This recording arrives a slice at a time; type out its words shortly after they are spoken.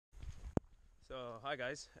So hi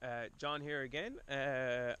guys, John here again.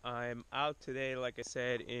 I'm out today, like I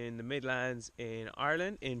said, in the Midlands in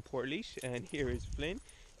Ireland, in Portlaoise, and here is Flynn.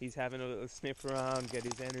 He's having a little sniff around, get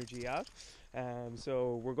his energy out.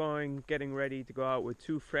 So we're getting ready to go out with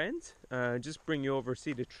two friends. Just bring you over,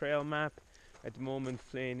 see the trail map. At the moment,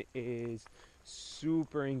 Flynn is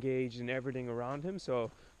super engaged in everything around him. So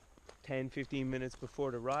 10-15 minutes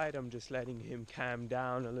before the ride, I'm just letting him calm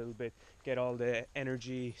down a little bit, get all the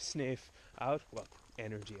energy sniff out. Well,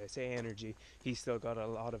 energy, I say energy, he's still got a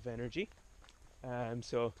lot of energy.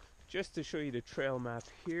 So just to show you the trail map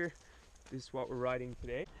here, this is what we're riding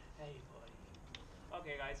today. Hey buddy.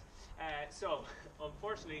 Okay guys, so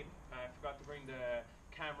unfortunately I forgot to bring the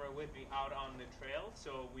camera with me out on the trail,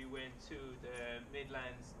 so we went to the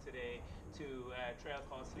Midlands today to a trail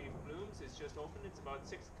called Sleeve of Blooms. It's just open, it's about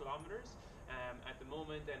 6 kilometers at the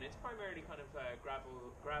moment, and it's primarily kind of a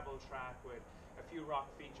gravel track with a few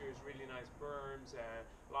rock features, really nice berms,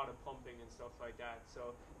 a lot of pumping and stuff like that.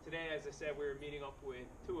 So today, as I said, we're meeting up with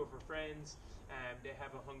two of our friends. They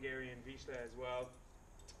have a Hungarian Vizsla as well.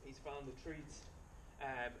 He's found the treats,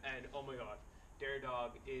 and oh my god, their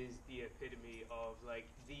dog is the epitome of like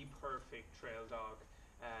the perfect trail dog.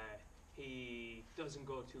 He doesn't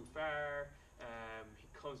go too far. He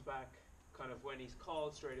comes back kind of when he's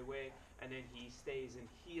called straight away, and then he stays in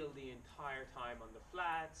heel the entire time on the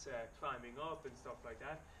flats, climbing up and stuff like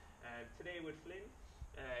that. Today with Flynn,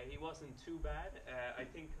 he wasn't too bad. I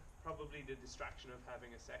think probably the distraction of having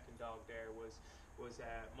a second dog there was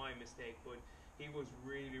my mistake, but he was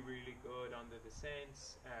really good on the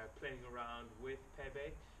descents, playing around with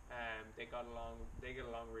Pepe. They get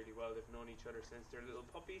along really well. They've known each other since they're little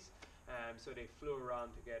puppies, so they flew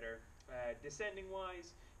around together. Descending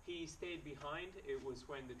wise, he stayed behind. It was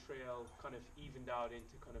when the trail kind of evened out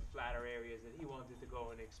into kind of flatter areas that he wanted to go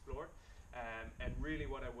and explore. And really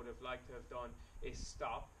what I would have liked to have done is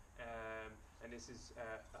stop, and this is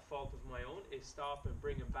a fault of my own, is stop and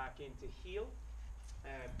bring him back into heel.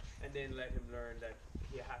 And then let him learn that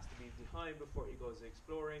he has to be behind before he goes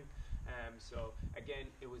exploring. So again,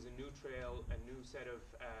 it was a new trail, a new set of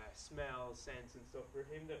smells, scents and stuff for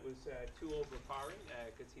him that was too overpowering,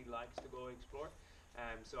 because he likes to go explore.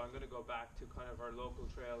 So I'm going to go back to kind of our local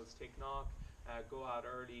trails, take knock, go out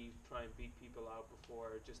early, try and beat people out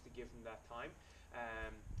before, just to give him that time.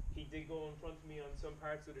 He did go in front of me on some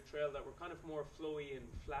parts of the trail that were kind of more flowy and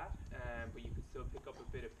flat, but you could still pick up a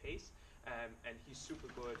bit of pace. And he's super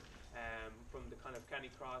good from the kind of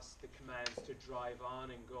canicross, the commands to drive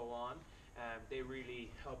on and go on. They really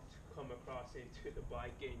helped come across into the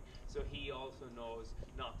biking, so he also knows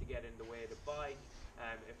not to get in the way of the bike.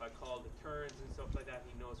 If I call the turns and stuff like that,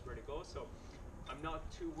 he knows where to go. So I'm not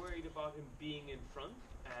too worried about him being in front,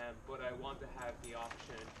 but I want to have the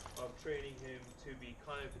option of training him to be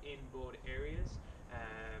kind of in both areas.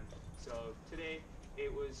 So today it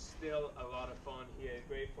was still a lot of fun. He had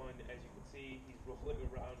great fun. As you can see, he's rolling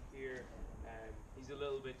around here. He's a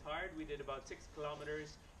little bit tired. We did about 6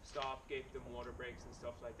 kilometers, stopped, gave them water breaks and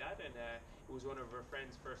stuff like that, and it was one of her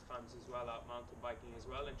friends' first times as well out mountain biking as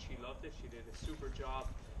well, and she loved it. She did a super job.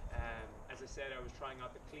 As I said, I was trying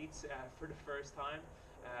out the cleats for the first time.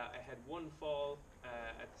 I had one fall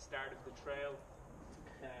at the start of the trail,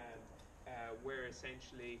 where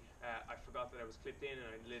essentially I forgot that I was clipped in, and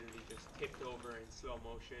I literally just tipped over in slow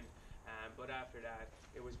motion. But after that,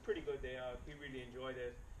 it was a pretty good day out. He really enjoyed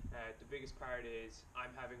it. The biggest part is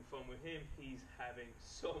I'm having fun with him. He's having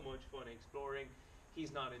so much fun exploring.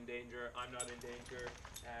 He's not in danger. I'm not in danger.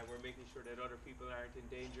 We're making sure that other people aren't in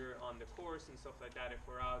danger on the course and stuff like that if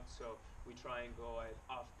we're out. So we try and go at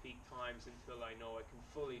off-peak times until I know I can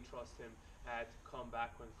fully trust him to come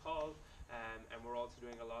back when called. And we're also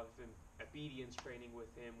doing a lot of obedience training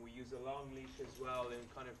with him. We use a long leash as well in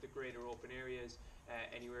kind of the greater open areas,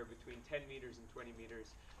 anywhere between 10 meters and 20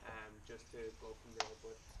 meters, just to go from there.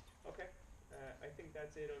 But okay, I think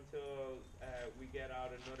that's it until we get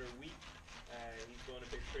out another week. He's going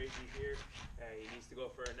a bit crazy here. He needs to go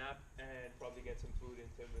for a nap and probably get some food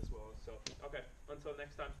into him as well. So okay, until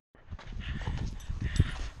next time.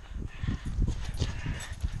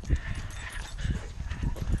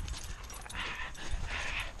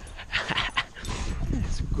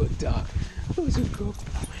 That's a good dog. That was a good boy.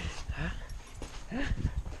 Huh?